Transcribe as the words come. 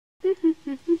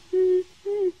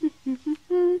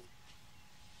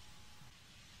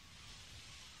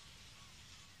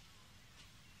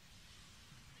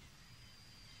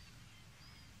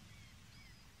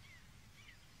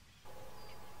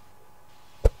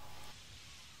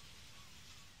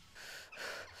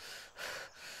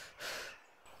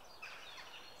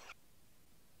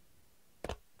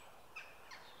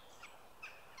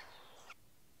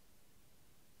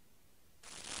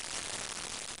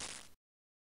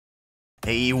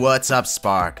Hey, what's up,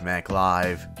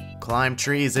 SparcMacLlVE? Climb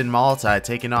trees in Malta,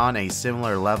 taking on a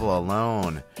similar level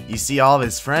alone. You see all of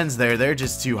his friends there, they're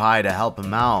just too high to help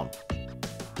him out.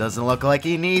 Doesn't look like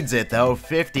he needs it though.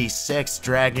 56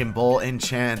 Dragon Bolt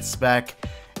enchant spec,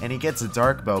 and he gets a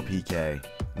Dark Bow PK.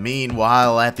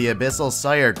 Meanwhile, at the Abyssal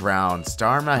Sire ground,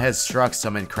 Starma has struck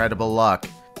some incredible luck.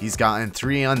 He's gotten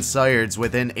 3 unsireds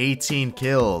within 18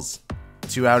 kills.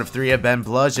 2 out of 3 have been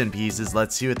bludgeon pieces.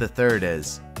 Let's see what the third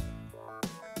is.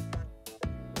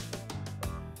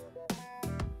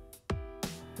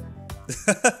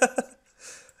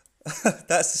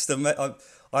 That's just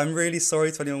I'm really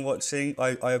sorry to anyone watching.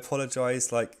 I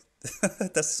apologize. Like,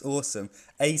 that's awesome.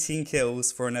 18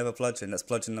 kills for another bludgeon. That's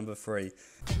bludgeon number 3.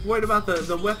 What about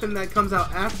the weapon that comes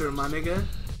out after, my nigga?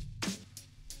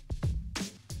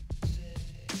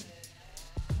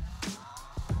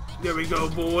 There we go,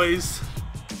 boys.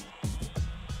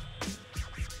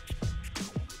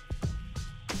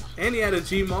 And he had a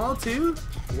G-Maul too?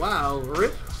 Wow,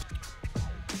 rip.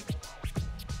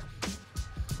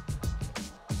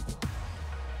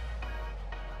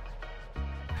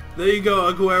 There you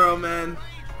go, Aguero, man.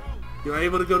 You're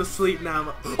able to go to sleep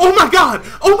now. Oh my god!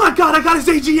 Oh my god, I got his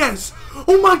AGS!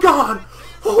 Oh my god!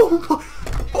 Oh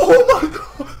my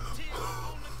god!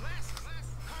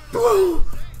 Bro!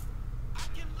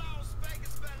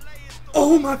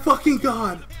 Oh my fucking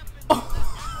god!